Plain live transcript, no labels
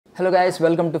Hello guys,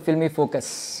 welcome to filmy focus.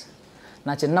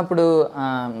 నా చిన్నప్పుడు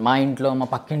మా ఇంట్లో, మా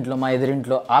పక్కింట్లో, మా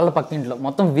ఎదురింట్లో, వాళ్ళ పక్కింట్లో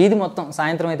మొత్తం వీధి మొత్తం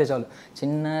సాయంత్రం అయితే చాలు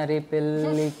చిన్నారి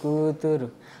పెళ్ళి కూతురు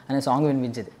అనే సాంగ్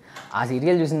వినిపించేది. ఆ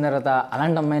సీరియల్ చూసిన తర్వాత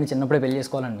అలాంటి అమ్మాయిని చిన్నప్పుడే పెళ్లి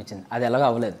చేసుకోవాలనిపించింది. అది ఎలాగో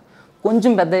అవ్వలేదు.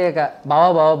 కొంచెం పెద్ద అయ్యాక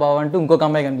బావా బావా బావా అంటూ ఇంకొక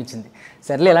అమ్మాయి కనిపించింది.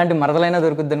 సర్లే ఎలాంటి మరదలైనా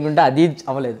దొరుకుద్ది అనుకుంటే అది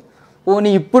అవ్వలేదు.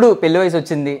 పోనీ ఇప్పుడు పెళ్లి వయసు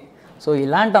వచ్చింది. సో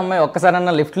ఇలాంటి అమ్మాయి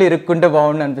ఒక్కసారన్నా లిఫ్ట్లో ఇరుక్కుంటే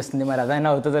బాగుండు అనిపిస్తుంది. మరి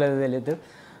అదైనా అవుతుందో లేదో తెలియదు.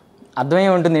 అర్థమై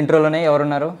ఉంటుంది ఇంట్రోలోనే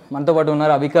ఎవరున్నారు. మనతో పాటు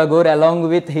ఉన్నారు Avika Gor along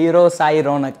with hero Sai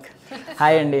Ronak.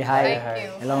 Hi అండి. హాయ్,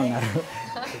 ఎలా ఉన్నారు?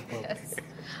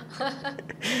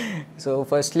 సో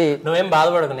ఫస్ట్లీ నువ్వేం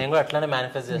బాధపడకు, నేను కూడా అట్లానే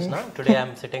మేనిఫెస్ట్ చేసిన. Today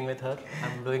I'm sitting with her,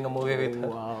 I'm doing a movie with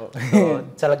her.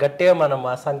 చాలా గట్టిగా మనం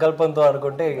ఆ సంకల్పంతో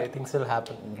అనుకుంటే థింగ్స్ విల్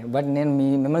హ్యాపెన్. బట్ నేను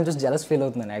మిమ్మల్ని చూసి జలస్ ఫీల్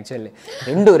అవుతున్నాను యాక్చువల్లీ.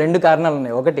 రెండు కారణాలు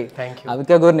ఉన్నాయి. ఒకటి,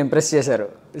 అవికా గోర్ని ఇంప్రెస్ చేశారు.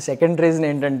 సెకండ్ రీజన్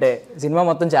ఏంటంటే సినిమా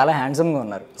మొత్తం చాలా హ్యాండ్సమ్గా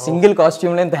ఉన్నారు. సింగిల్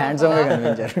కాస్ట్యూమ్లో ఇంత హ్యాండ్సమ్గా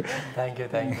కనిపించారు. Thank you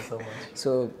so much. So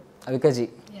అవికాజీ,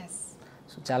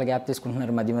 so చాలా గ్యాప్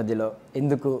తీసుకుంటున్నారు మధ్య మధ్యలో.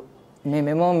 ఎందుకు?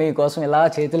 మేమేమో మీకోసం ఇలా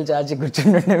చేతులు చాచి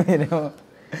కూర్చుంటుంటే మీరేమో.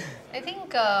 I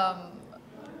think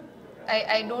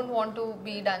I don't want to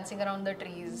be dancing around the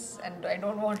trees, and I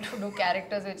don't want to do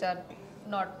characters which are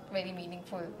not very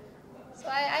meaningful. So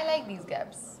I like these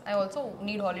gaps. I also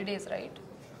need holidays, right?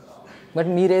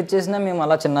 But మీరు ఏది చేసినా మేము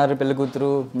అలా చిన్నారు, పెళ్లి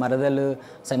కూతురు, మరదలు,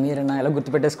 సమీరణ ఇలా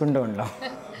గుర్తుపెట్టేసుకుంటూ ఉంటాం.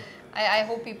 I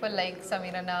hope people like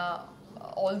Samirana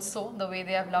also, the way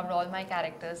they have loved all my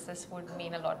characters. This would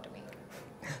mean a lot to me.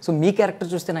 So me character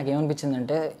చూస్తే నాకు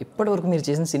ఏమనిపించిందంటే, ఇప్పటివరకు మీరు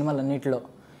చేసిన సినిమాలన్నింటిలో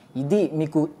ఇది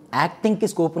మీకు యాక్టింగ్కి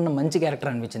స్కోప్ ఉన్న మంచి క్యారెక్టర్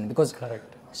అనిపించింది. బికాజ్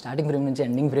కరెక్ట్, స్టార్టింగ్ ఫ్రేమ్ నుంచి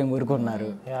ఎండింగ్ ఫ్రేమ్ వరకు ఉన్నారు.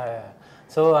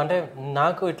 సో అంటే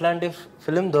నాకు ఇట్లాంటి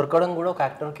ఫిలిం దొరకడం కూడా ఒక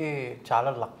యాక్టర్కి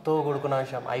చాలా లక్తో కూడుకున్న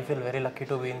విషయం. I feel very lucky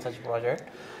to be in such project.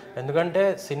 ఎందుకంటే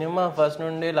సినిమా ఫస్ట్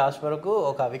నుండి లాస్ట్ వరకు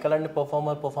ఒక అవికలాంటి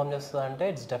పర్ఫామ్ చేస్తుంది అంటే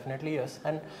ఇట్స్ డెఫినెట్లీ యస్.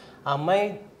 అండ్ ఆ అమ్మాయి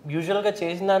యూజువల్గా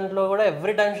చేసిన దాంట్లో కూడా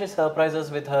every time she surprises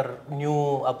with her new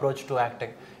approach to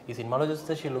acting. ఈ సినిమాలో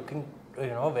చూస్తే she looking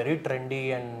very trendy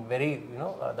and very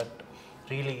that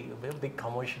really big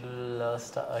commercial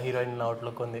heroine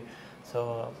outlook ఉంది. సో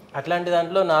అట్లాంటి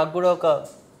దాంట్లో నాకు కూడా ఒక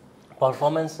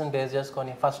పర్ఫార్మెన్స్ని బేస్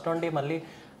చేసుకొని ఫస్ట్ నుండి మళ్ళీ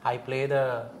I play the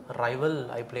rival,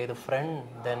 I play the friend,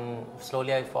 then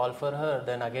slowly I fall for her,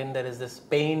 then again there is this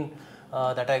pain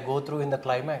that I go through in the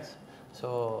climax. So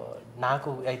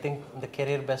naku I think the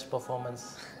career best performance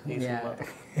is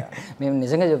మేము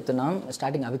నిజంగా చెప్తున్నాం,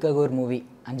 starting Avika Gor movie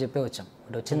అని చెప్పి వచ్చాం.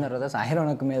 But వచ్చిన తర్వాత సాయి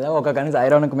రోనక్ మీద ఒక కానీ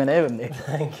సాయి రోనక్ మీదే ఉంది.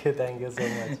 Thank you so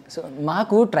much. So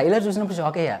మాకు ట్రైలర్ చూసినప్పుడు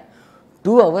షాక్ అయ్యా.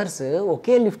 2 hours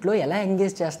ఒకే లిఫ్ట్లో ఎలా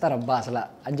ఎంగేజ్ చేస్తారబ్బా అసలు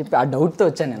అని చెప్పి ఆ డౌట్తో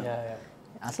వచ్చాను నేను.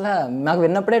 అసలు నాకు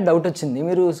విన్నప్పుడే డౌట్ వచ్చింది.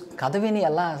 మీరు కథ విని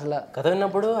ఎలా అసలు కథ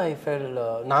విన్నప్పుడు ఐ ఫెల్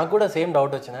నాకు కూడా సేమ్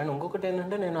డౌట్ వచ్చింది. అండ్ ఇంకొకటి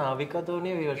ఏంటంటే, నేను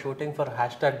అవికతోని షూటింగ్ ఫర్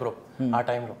 #బ్రో ఆ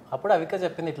టైంలో. అప్పుడు అవిక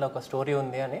చెప్పింది ఇట్లా ఒక స్టోరీ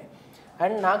ఉంది అని.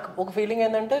 అండ్ నాకు ఒక ఫీలింగ్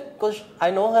ఏంటంటే, ఐ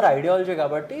నో హర్ ఐడియాలజీ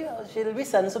కాబట్టి షీ విల్ బీ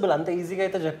సెన్సిబుల్. అంత ఈజీగా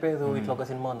అయితే చెప్పేది ఇట్లా ఒక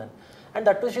సినిమా ఉందని. And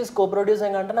that to she's co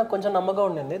producing అంటే నాకు కొంచెం నమ్మకం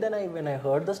ఉండింది. Then when I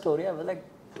heard the story I was like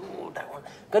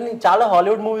కానీ చాలా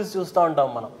హాలీవుడ్ మూవీస్ చూస్తూ ఉంటాం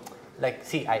మనం. Like,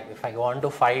 see, if I want to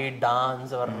fight, dance,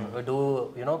 or do,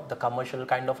 the commercial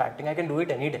kind of acting, I can do it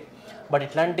any day. But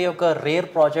itlanti oka rare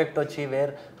project vachi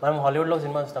where manam Hollywood lo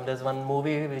cinema chustam. There's one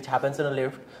movie which happens in a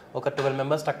lift. Oka 12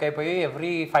 members stuck అయిపోయి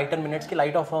every 5-10 minutes ki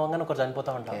light off avangane ఒకరు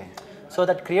చనిపోతా ఉంటారు. So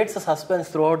that creates a suspense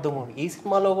throughout the movie. ఈ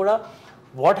సినిమాలో కూడా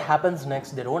what happens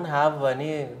next, they don't have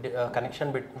any connection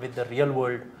with the real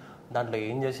world. దాంట్లో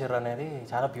ఏం చేశారు అనేది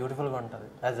చాలా బ్యూటిఫుల్గా ఉంటుంది.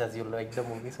 as you like the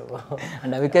movie. So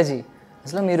and అవికాజీ,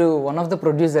 అసలు మీరు వన్ ఆఫ్ ద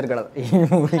ప్రొడ్యూసర్ కదా ఈ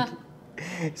మూవీకి.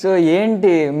 సో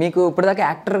ఏంటి మీకు ఇప్పటిదాకా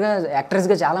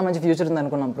యాక్ట్రెస్గా చాలా మంచి ఫ్యూచర్ ఉంది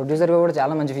అనుకున్నాం. ప్రొడ్యూసర్గా కూడా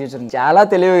చాలా మంచి ఫ్యూచర్ ఉంది. చాలా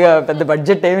తెలివిగా, పెద్ద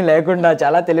బడ్జెట్ ఏమీ లేకుండా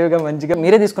చాలా తెలివిగా మంచిగా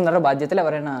మీరే తీసుకున్నారా బాధ్యతలు?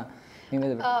 ఎవరైనా మీ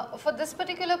మీద? For this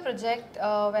particular project,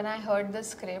 when I heard the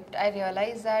script, I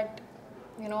realized that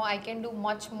I can do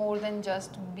much more than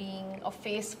just being a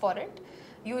face for it.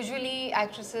 Usually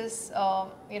actresses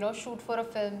shoot for a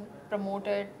film, promote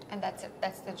it, and that's it.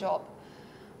 That's the job.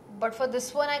 But for this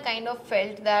one, I kind of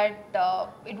felt that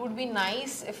it would be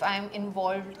nice if I'm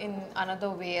involved in another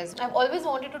way. I've always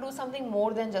wanted to do something more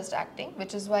than just acting,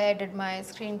 which is why I did my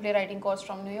screenplay writing course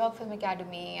from New York Film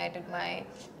Academy. I did my,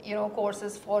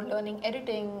 courses for learning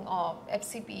editing,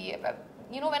 FCP.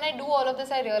 When I do all of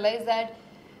this, I realize that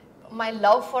my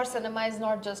love for cinema is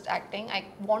not just acting. I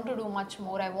want to do much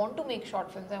more. I want to make short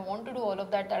films. I want to do all of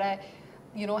that I,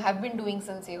 have been doing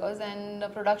since years. And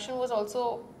production was also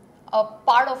a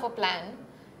part of a plan,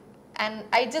 and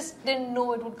I just didn't know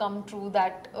it would come true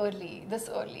this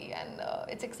early, and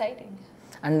it's exciting.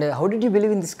 And how did you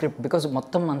believe in the script? Because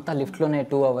మొత్తం అంతా లిఫ్ట్లోనే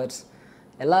 2 hours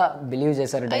ఎలా believe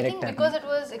చేశారు I think director? because it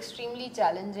was extremely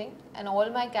challenging, and all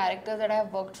my characters that I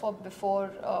have worked for before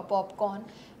Popcorn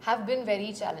have been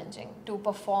very challenging to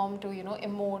perform, to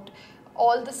emote.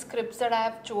 All the scripts that I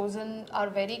have chosen are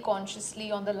very consciously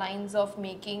on the lines of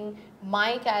making my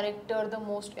character the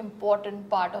most important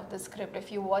part of the script. If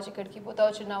you watch Ikkadiki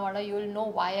Potavu Chinnavada, you will know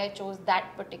why I chose that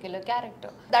particular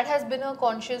character. That has been a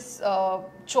conscious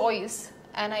choice,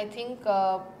 and I think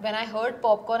when I heard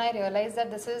Popcorn, I realized that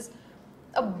this is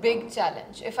a big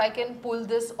challenge. If I can pull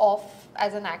this off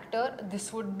as an actor, this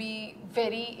would be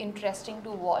very interesting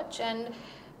to watch. And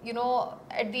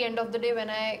at the end of the day,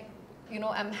 when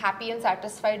I'm happy and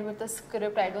satisfied with the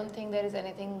script, I don't think there is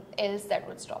anything else that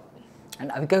would stop me.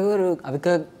 And Avika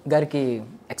గారికి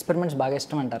experiments బాగా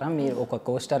ఇష్టం అంటారా? మీరు ఒక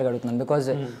కో స్టార్గా అడుగుతున్నాను, because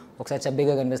ఒకసారి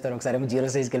చబ్బీగా కనిపిస్తారు, ఒకసారి ఏమో 0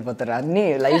 సైజ్కి వెళ్ళిపోతారు, అన్ని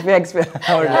లైఫ్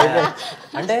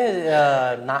అంటే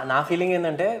నా ఫీలింగ్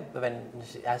ఏంటంటే when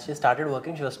as she started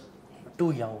working she was two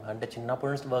young, అంటే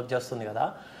చిన్నప్పటి నుంచి వర్క్ చేస్తుంది కదా.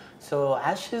 So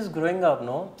as she is growing up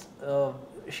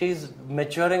she is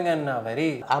maturing and very,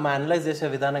 ఆమె అనలైజ్ చేసే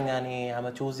విధానం కానీ ఆమె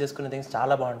చూస్ చేసుకునే థింగ్స్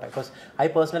చాలా బాగుంటాయి. Because I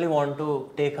personally want to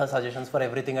take her suggestions for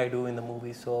everything I do in the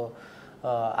movie. So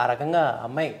ఆ రకంగా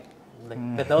అమ్మాయి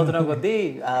పెద్ద అవుతున్న కొద్దీ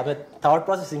ఆమె థాట్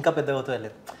ప్రాసెస్ ఇంకా పెద్ద అవుతూ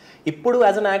వెళ్ళేది. ఇప్పుడు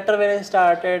as an actor when I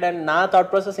started, and నా థాట్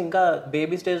ప్రాసెస్ ఇంకా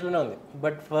బేబీ స్టేజ్లోనే ఉంది.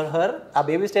 బట్ ఫర్ హర్ ఆ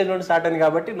బేబీ స్టేజ్లో స్టార్ట్ అయింది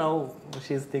కాబట్టి now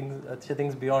she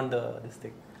things beyond this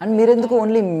thing. And మీరెందుకు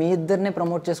ఓన్లీ మీ ఇద్దరినే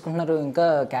ప్రమోట్ చేసుకుంటున్నారు? ఇంకా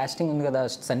కాస్టింగ్ ఉంది కదా,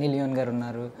 సన్నీ లియోన్ గారు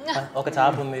ఉన్నారు, ఒక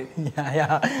చాప్ ఉంది,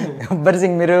 గబ్బర్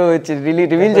సింగ్, మీరు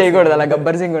రివీల్ చేయకూడదు అలా,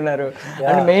 గబ్బర్ సింగ్ ఉన్నారు,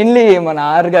 అండ్ మెయిన్లీ మన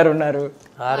ఆర్ గారు ఉన్నారు,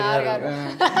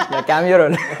 cameo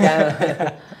role.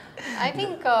 I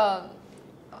think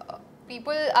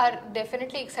people are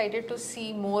definitely excited to see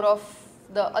more of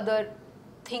the other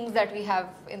things that we have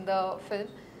in the film,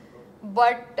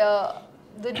 but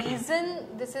the reason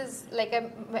this is, like I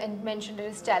mentioned, it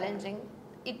is challenging.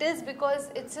 It is because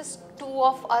it's just two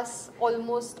of us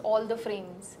almost all the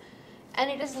frames, and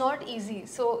it is not easy.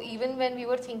 So even when we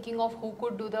were thinking of who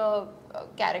could do the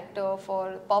character for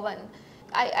Pawan,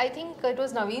 I think it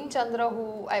was Naveen Chandra who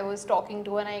I was talking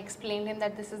to, and I explained him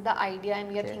that this is the idea and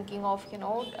we are thinking of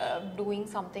doing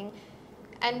something,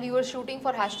 and we were shooting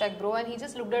for #bro, and he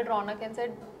just looked at Ronak and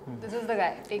said, this is the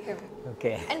guy, take him.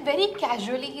 Okay. And very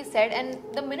casually he said, and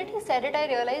the minute he said it, I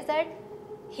realized that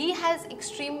he has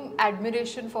extreme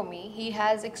admiration for me, he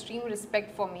has extreme respect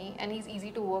for me, and he's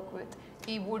easy to work with.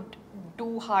 He would do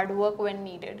hard work when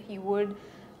needed. He would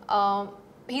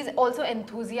he's also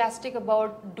enthusiastic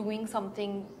about doing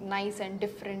something nice and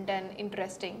different and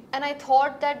interesting. And I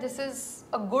thought that this is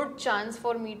a good chance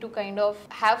for me to kind of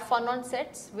have fun on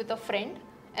sets with a friend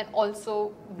and also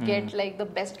get like the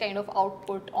best kind of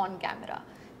output on camera.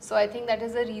 So I think that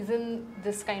is the reason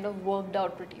this kind of worked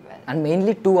out pretty well. And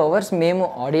mainly 2 hours మేము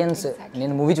audience,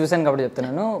 నేను movie చూశాను కాబట్టి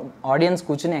చెప్తున్నాను, audience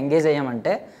కూర్చొని engage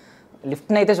అయ్యామంటే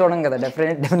లిఫ్ట్ని అయితే చూడం కదా,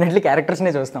 definitely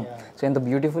క్యారెక్టర్స్నే చూస్తాం. సో ఇంత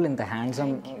బ్యూటిఫుల్, ఇంత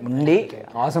హ్యాండ్సమ్ ఉండి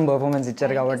ఆసమ్ పర్ఫార్మెన్స్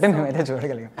ఇచ్చారు కాబట్టి మేమైతే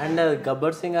చూడగలిగాం. అండ్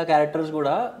గబ్బర్ సింగ్ ఆ క్యారెక్టర్స్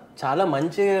కూడా చాలా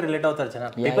మంచిగా రిలేట్ అవుతారు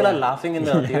జనాలు. People are laughing in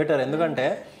the theatre. ఎందుకంటే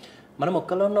మనం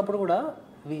ఒక్కలో ఉన్నప్పుడు కూడా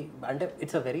అంటే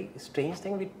it's a very strange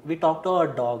thing. We talk to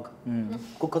our dog,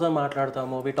 కుక్కతో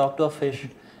మాట్లాడతాము, we talk to a fish,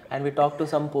 and we talk to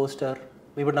some poster.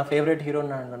 ఇప్పుడు నా ఫేవరెట్ హీరో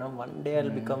ఉన్నాను, one day I'll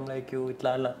become like you, ఇట్లా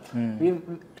అలా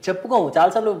చెప్పుకోము,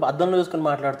 చాలాసార్లు అద్దంలో చూసుకొని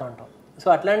మాట్లాడుతూ ఉంటాం. సో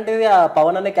అట్లాంటిది ఆ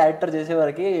పవన్ అనే క్యారెక్టర్ చేసే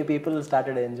వరకు people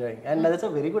started enjoying, and that's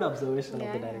a very good observation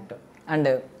of the director. And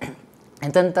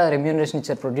ఎంతెంత రెమ్యూనరేషన్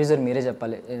ఇచ్చారు ప్రొడ్యూసర్ మీరే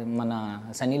చెప్పాలి. మన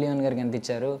సన్నీ లియోన్ గారికి ఎంత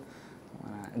ఇచ్చారు,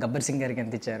 గబ్బర్ సింగ్ గారికి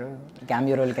ఎంత ఇచ్చారు,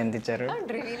 క్యామియో రోల్కి ఎంత ఇచ్చారు?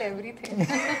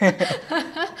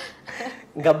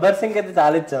 గబ్బర్ సింగ్ అయితే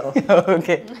చాలా ఇచ్చారు.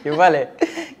 ఓకే, ఇవ్వాలి.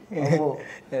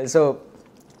 సో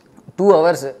 2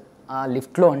 hours ఆ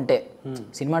లిఫ్ట్లో అంటే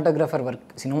సినిమాటోగ్రఫీ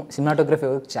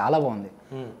వర్క్ చాలా బాగుంది.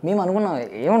 మేము అనుకున్నాం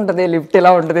ఏముంటుంది లిఫ్ట్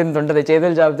ఎలా ఉంటుంది, ఇంత ఉంటుంది,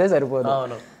 చేతులు చాపితే సరిపోదు.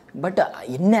 బట్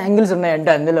ఎన్ని యాంగిల్స్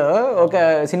ఉన్నాయంటే అందులో ఒక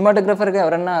సినిమాటోగ్రఫర్గా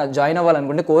ఎవరన్నా జాయిన్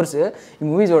అవ్వాలనుకుంటే కోర్స్ ఈ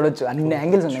మూవీ చూడొచ్చు, అన్ని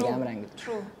యాంగిల్స్ ఉన్నాయి, కెమెరా యాంగిల్.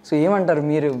 సో ఏమంటారు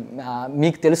మీరు,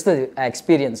 మీకు తెలుస్తుంది ఆ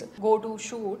experience? Go to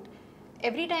shoot,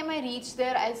 every time I reach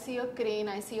there I see a crane,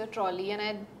 I see a trolley,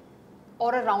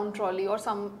 or a round trolley, or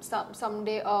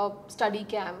someday a study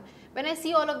cam. When I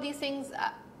see all of these things,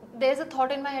 there's a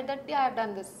thought in my head that yeah, I've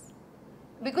done this,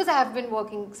 because I have been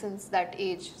working since that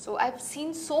age. So I've seen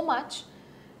so much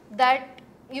that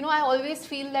I always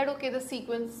feel that okay, the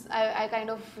sequence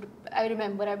I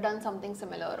remember I've done something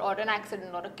similar, or an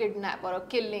accident, or a kidnap, or a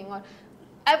killing, or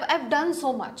I've done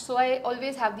so much. So I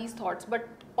always have these thoughts. But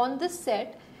on this set,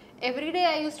 every day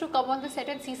I used to come on the set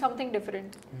and see something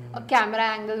different, a camera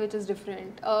angle which is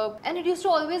different, and it used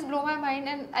to always blow my mind,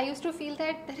 and I used to feel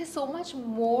that there is so much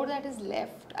more that is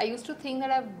left. I used to think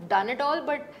that I've done it all,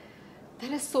 but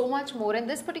there is so much more. And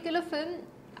this particular film,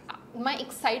 my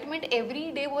excitement every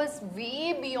day was way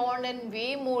beyond and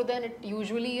way more than it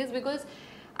usually is, because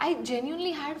I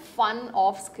genuinely had fun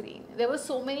off screen. There were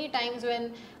so many times when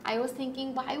I was thinking,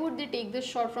 why would they take this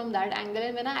shot from that angle?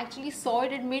 And when I actually saw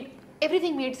it,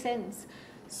 everything made sense.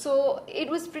 So it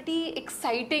was pretty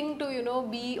exciting to,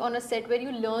 be on a set where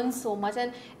you learn so much.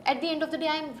 And at the end of the day,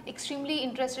 I'm extremely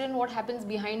interested in what happens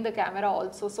behind the camera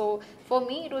also. So for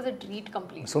me, it was a treat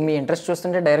completely. So me interest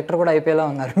చూస్తుంటే director కూడా అయిపోయేలా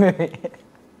ఉన్నారు maybe.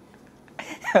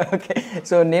 Okay,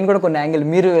 so నేను కూడా కొన్ని angle,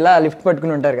 మీరు ఇలా lift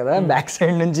పట్టుకుని ఉంటారు కదా బ్యాక్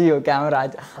సైడ్ నుంచి కెమెరా,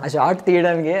 ఆ షార్ట్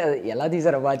తీయడానికి ఎలా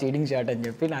తీసారు అబ్బా చీటింగ్ షాట్ అని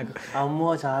చెప్పి నాకు అమ్మో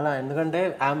చాలా. ఎందుకంటే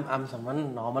ఐఎమ్ సమ్మన్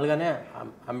నార్మల్గానే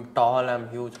I'm tall, I'm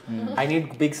huge, I need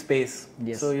big space.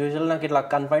 So usual నాకు ఇట్లా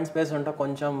కన్ఫైన్డ్ స్పేస్ ఉంటే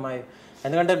కొంచెం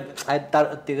ఎందుకంటే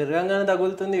తిరగంగానే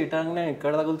తగులుతుంది, ఇటంగానే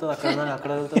ఇక్కడ తగులుతుంది, అక్కడ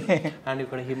తగులుతుంది. అండ్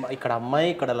ఇక్కడ అమ్మాయి,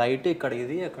 ఇక్కడ లైట్, ఇక్కడ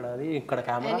ఇది, ఇక్కడ అది, ఇక్కడ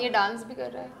కెమెరా,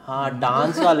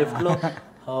 డాన్స్ ఆ లిఫ్ట్ లో.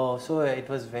 So it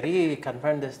was very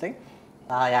confined this thing.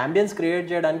 ఆ యాంబియన్స్ క్రియేట్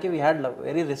చేయడానికి we had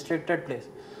very restricted place.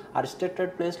 ఆ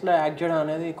రిస్ట్రిక్టెడ్ ప్లేస్లో యాక్ట్ చేయడం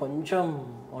అనేది కొంచెం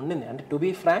ఉండింది. అంటే టు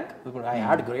బీ ఫ్రాంక్, ఇప్పుడు ఐ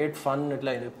హ్యాడ్ గ్రేట్ ఫన్,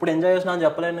 ఇట్లా ఎప్పుడు ఎంజాయ్ చేసినా అని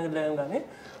చెప్పలేను కానీ,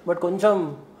 బట్ కొంచెం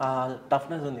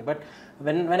టఫ్నెస్ ఉంది. But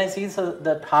when I see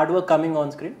that hard work coming on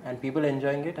screen and people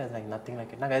enjoying it, I was like nothing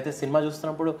like it. నాకైతే సినిమా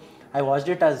చూస్తున్నప్పుడు I watched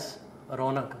it as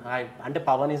Ronak. అంటే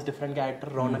Pawan is different character,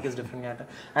 Ronak is different character,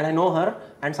 and I know her,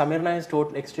 and Samirna is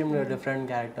totally extremely different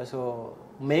character. So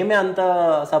మేమే అంత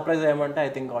surprise అయ్యామంటే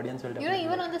I think audience will definitely.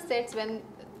 Even on the sets when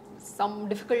some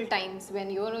difficult times when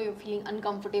you're feeling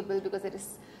uncomfortable because there is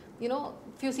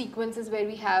few sequences where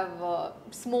we have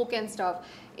smoke and stuff,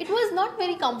 it was not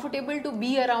very comfortable to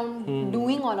be around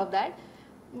doing all of that.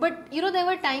 But there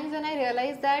were times when I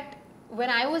realized that when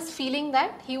I was feeling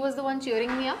that, he was the one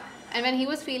cheering me up, and when he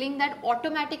was feeling that,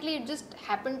 automatically it just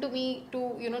happened to me to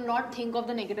not think of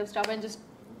the negative stuff and just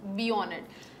be on it.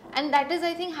 And that is,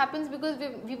 I think, happens because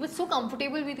we were so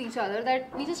comfortable with each other that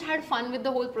we just had fun with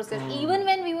the whole process. Even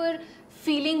when we were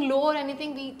feeling low or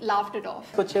anything, we laughed it off.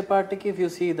 వచ్చేపాటికి if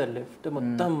you see the lift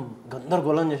మొత్తం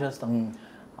గందరగోళం చేసేస్తాం.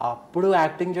 అప్పుడు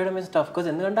acting చేయడం is tough, because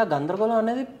ఎందుకంటే ఆ గందరగోళం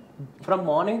అనేది from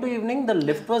morning to evening the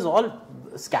lift was all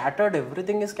scattered,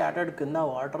 everything is scattered. కింద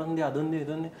వాటర్ ఉంది, అది ఉంది,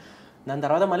 ఇది ఉంది. దాని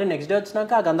తర్వాత మళ్ళీ నెక్స్ట్ డే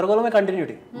వచ్చినాక ఆ గందరగోళమే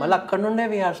కంటిన్యూటీ, మళ్ళీ అక్కడ నుండే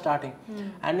వీఆర్ స్టార్టింగ్.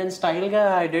 అండ్ నేను స్టైల్గా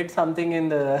I did something in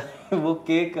the वो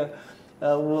కేక్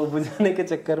बुझाने के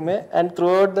चक्कर में, and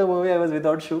throughout the movie I was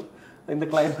without shoe in the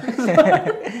climax.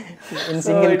 in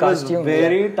single costume,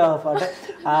 very tough. అంటే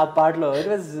ఆ పార్ట్లో ఇట్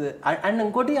వాజ్. అండ్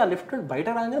ఇంకోటి ఆ లిఫ్ట్ బయట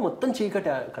రాగానే మొత్తం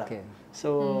చీకటి అక్కడ. So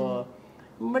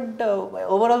but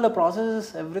overall the process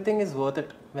everything is worth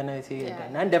it when I see it.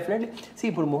 And definitely see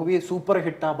ఇప్పుడు movie super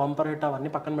hit, bumper hit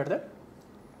అవన్నీ పక్కన పెడితే,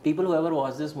 people who ever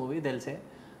watch this movie they will say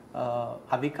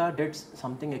Avika did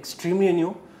something extremely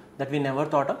new that we never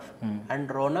thought of, and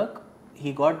Ronak,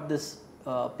 he got this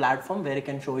platform where he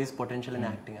can show his potential in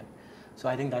acting. So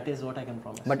I think that is what I can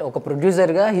promise. But ఒక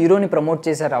ప్రొడ్యూసర్గా హీరోని promote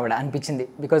చేశారు ఆవిడ అనిపించింది,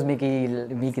 because మీకు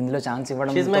ఇందులో chance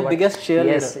ఇవ్వడం. She's my biggest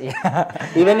cheerleader.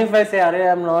 Even if I say, "Arey,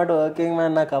 I'm not working,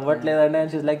 man, నాకు అవ్వట్లేదంటే,"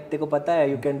 and she's like, "తెకు పతా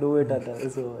you can do it."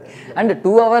 So and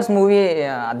 2 hours movie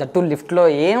that లిఫ్ట్లో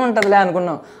ఏముంటుందిలే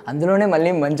అనుకున్నాం, అందులోనే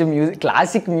మళ్ళీ మంచి మ్యూజిక్,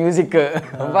 క్లాసిక్ మ్యూజిక్.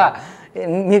 అబ్బా,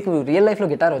 మీకు రియల్ లైఫ్లో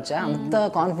గిటార్ వచ్చా అంత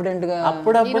కాన్ఫిడెంట్గా?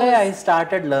 అప్పుడప్పుడే ఐ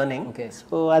స్టార్టెడ్ లెర్నింగ్.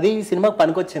 సో అది సినిమాకి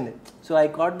పనికొచ్చింది. So I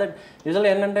caught that. Usual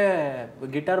ఏంటంటే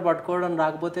గిటార్ పట్టుకోవడం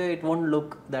రాకపోతే ఇట్ వోంట్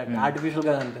లుక్ దట్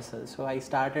ఆర్టిఫిషియల్గా అనిపిస్తుంది. So I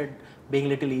started being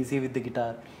little easy with the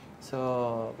guitar. So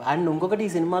and ఇంకొకటి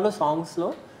ఈ సినిమాలో సాంగ్స్లో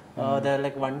there are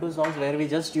like 1-2 songs where we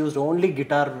just used only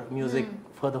guitar music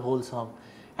for the whole song.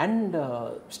 And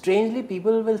strangely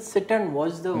people will sit and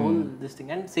watch the whole this thing,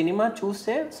 and cinema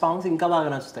చూస్తే songs ఇంకా బాగా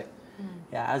నచ్చుతాయి.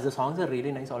 Yeah, as the songs are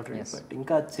really nice already, but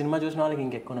ఇంకా cinema చూసిన వాళ్ళకి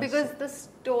ఇంకెక్కువ నచ్చుతాయి. Because the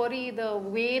story, the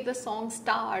way the song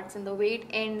starts and the way it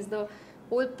ends, the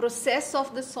whole process of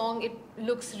the song, it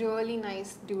looks really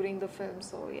nice during the film.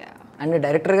 So yeah. And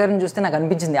director గారిని చూస్తే నాకు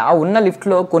అనిపించింది, ఆ ఉన్న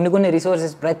లిఫ్ట్లో కొన్ని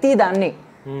రిసోర్సెస్ ప్రతి దాన్ని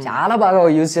చాలా బాగా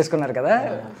యూజ్ చేసుకున్నారు కదా.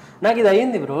 నాకు ఇది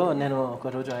అయ్యింది బ్రో. నేను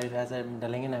ఒకరోజు as I'm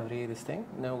telling in every this thing,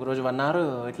 నేను ఒకరోజు 1 hour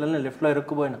ఇట్లనే లిఫ్ట్లో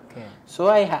ఇరుక్కుపోయినా. So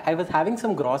I was having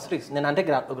some groceries. నేను అంటే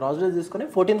గ్రాసరీస్ తీసుకుని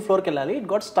 14th floorకి వెళ్ళాలి. It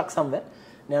got stuck somewhere.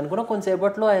 నేను అనుకున్నా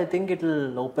కొంతసేపట్లో I think it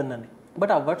will open అని,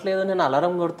 బట్ అవ్వట్లేదు. నేను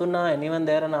అలారం కొడుతున్నా, ఎనీవన్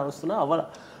దేర్ అని అరుస్తున్నా, అవ్వాల.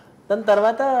 దాని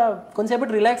తర్వాత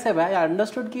కొంతసేపటి రిలాక్స్ అయిపోయా. I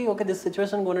అండర్స్టూడ్కి okay this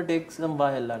situation gonna take some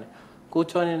while అని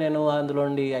కూర్చొని నేను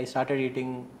అందులోండి I started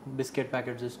eating biscuit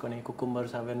packets తీసుకొని,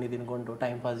 కుకుంబర్స్ అవన్నీ తినుకుంటూ,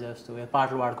 టైం పాస్ చేస్తూ,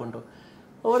 పాటలు పాడుకుంటూ.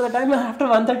 Over the time, after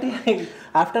 1:30,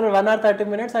 after 1 hour 30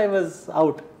 minutes, I was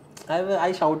out.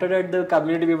 I shouted at the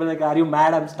community people like, "Are you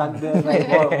mad? I'm stuck there.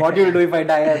 Like, what do you do if I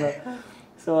die?"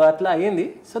 So atla ayindi.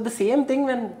 So the same thing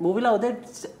when movie lo avute,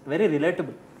 it's very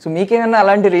relatable. So మీకేమన్నా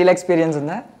అలాంటి real experience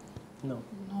ఉందా? No.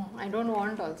 No, I don't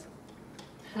want also.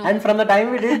 No. And from the time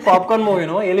we did popcorn movie,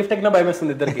 A lift ఎక్కినా భయం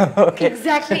వేస్తుంది ఇద్దరికి.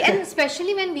 Exactly, and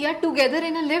especially when we are together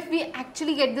in a lift, we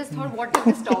actually get this thought, what if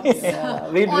it stops?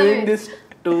 We doing this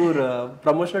tour,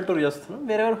 promotional tour చేస్తున్నాం.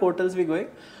 Wherever hotels we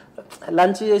going,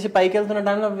 lunch చేసి పైకి వెళ్తున్న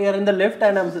టైంలో we are in the lift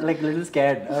and I'm like little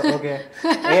scared. Okay,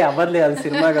 అవ్వట్లేదు, అది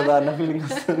cinema కదా అన్న feeling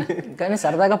వస్తుంది. కానీ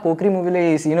సరదాగా పోక్రీ మూవీలో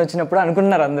ఈ సీన్ వచ్చినప్పుడు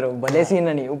అనుకున్నారు అందరూ భలే సీన్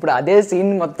అని. ఇప్పుడు అదే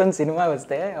సీన్ మొత్తం సినిమా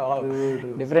వస్తే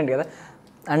డిఫరెంట్ కదా.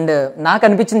 అండ్ నాకు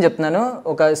అనిపించింది చెప్తున్నాను,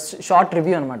 ఒక షార్ట్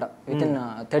రివ్యూ అనమాట, విత్ ఇన్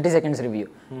 30 seconds రివ్యూ.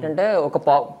 అంటే ఒక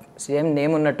సేమ్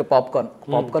నేమ్ ఉన్నట్టు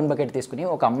పాప్కార్న్ బకెట్ తీసుకుని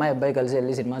ఒక అమ్మాయి అబ్బాయి కలిసి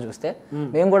వెళ్ళి సినిమా చూస్తే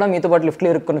మేము కూడా మీతో పాటు లిఫ్ట్లో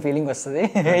ఇరుక్కున్న ఫీలింగ్ వస్తుంది.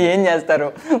 ఏం చేస్తారు,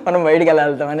 మనం బయటికి ఎలా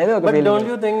వెళ్తాం అనేది ఒక feeling. Don't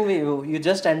you think you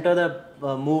just enter the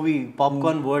movie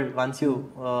popcorn world once you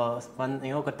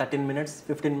ఒక 13 minutes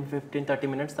 15-30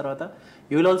 minutes తర్వాత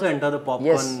you will also enter the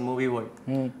popcorn movie world.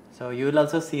 So you will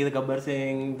also see the Gabbar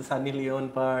Singh, the Sunny Leone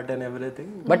part and everything.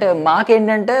 But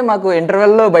మాకేంటంటే మాకు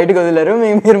ఇంటర్వెల్లో బయటకు వదిలేరు,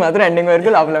 మీరు మాత్రం ending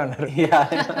వరకు లోపలే ఉన్నారు.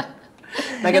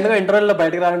 నాకు ఎందుకో ఇంటర్వెల్లో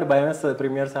బయటకు రావాలంటే భయం వేస్తుంది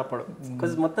ప్రీమియర్స్ అప్పుడు.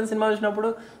 బికాజ్ మొత్తం సినిమా చూసినప్పుడు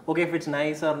okay if it's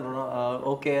nice are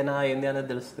ఓకేనా ఏంది అనేది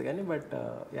తెలుస్తుంది, కానీ but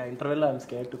ఇంటర్వెల్లో I'm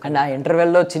scared to. And ఆ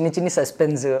ఇంటర్వెల్లో చిన్ని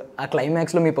సస్పెన్స్, ఆ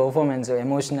క్లైమాక్స్లో మీ పర్ఫార్మెన్స్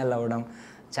ఎమోషనల్ అవ్వడం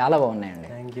చాలా బాగున్నాయండి.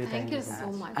 Thank you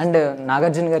so much. And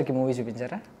Nagarjuna గారికి movie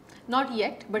చూపించారా? Not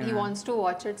yet, but he wants to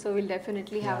watch it, so we'll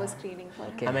definitely have a screening for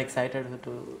it. I'm excited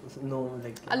to know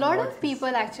like A lot of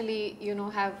people actually,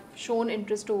 have shown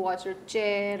interest to watch it. Che,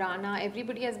 Rana,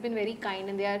 everybody has been very kind,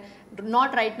 and they are not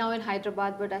right now in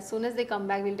Hyderabad, but as soon as they come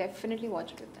back, we'll definitely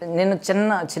watch it with them. నేను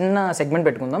చిన్న segment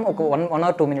పెట్టుకుందాం, ఒక 1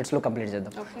 or 2 minutesలో complete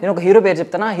చేద్దాం. నేను ఒక hero పేరు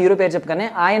చెప్తాను, ఆ హీరో పేరు చెప్పగానే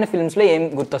ఆయన ఫిల్మ్స్లో ఏం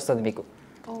గుర్తొస్తుంది మీకు?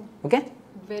 Okay,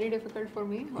 very difficult for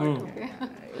me, but okay.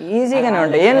 ఈజీగానే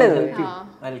ఉంటాయి, ఏం లేదు.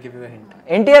 I'll give you a hint.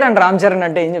 NTR and Ram Charan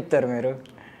అంటే ఏం చెప్తారు మీరు?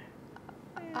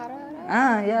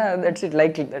 Yeah that's it,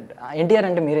 like NTR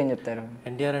అంటే మీరేం చెప్తారు?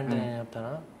 ఎన్టీఆర్ అంటే నేను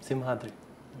చెప్తానా సింహాద్రి.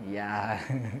 యా,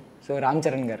 సో రామ్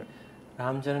చరణ్ గారు?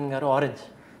 రామ్ చరణ్ గారు orange.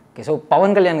 Okay, so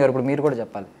Pawan Kalyan గారు ఇప్పుడు మీరు కూడా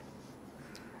చెప్పాలి.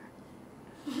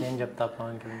 నేను చెప్తా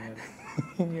పవన్ కళ్యాణ్ గారు.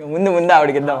 ముందు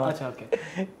ఆవిడకి ఇద్దాం. Okay,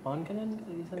 Pawan Kalyan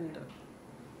recent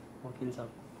Vakeel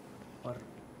Saab or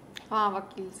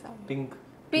Vakil Saab. Pink.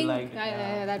 Like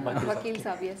that Vakil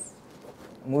Saab, yes.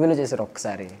 మూవీలో చేశారు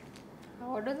ఒక్కసారి.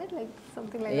 What was it like?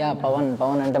 Something like yeah,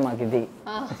 Pawan అంటే మాకు ఇది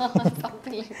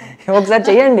something like that. ఒకసారి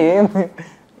చెయ్యండి.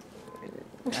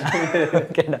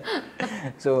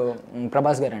 సో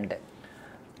ప్రభాస్ గారు అంటే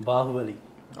బాహుబలి.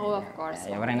 Oh, of course.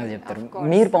 ఎవరైనా చెప్తారు.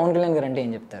 మీరు పవన్ కళ్యాణ్ గారు అంటే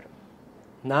ఏం చెప్తారు?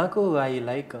 నాకు ఐ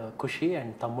లైక్ ఖుషి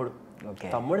అండ్ తమ్ముడు. ఓకే,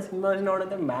 తమ్ముడు సినిమా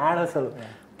వచ్చినప్పుడంటే మ్యాడ్ అసలు.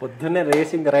 పొద్దున్నే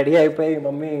రేసింగ్ రెడీ అయిపోయి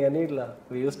మమ్మీ అని ఇట్లా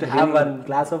వి use to have 1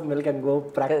 glass of milk and go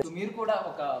practice. మీరు కూడా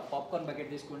ఒక పాప్కార్న్ బకెట్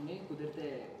తీసుకోండి, కుదిరితే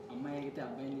అమ్మాయి అడిగితే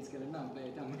అబ్బాయిని తీసుకెళ్ళండి, అబ్బాయి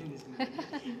అయితే అమ్మాయిని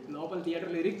తీసుకెళ్ళండి, లోపల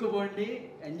థియేటర్లో ఇరుక్కుపోండి,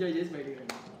 ఎంజాయ్ చేసి బయటికి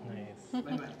రండి.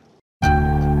 By by.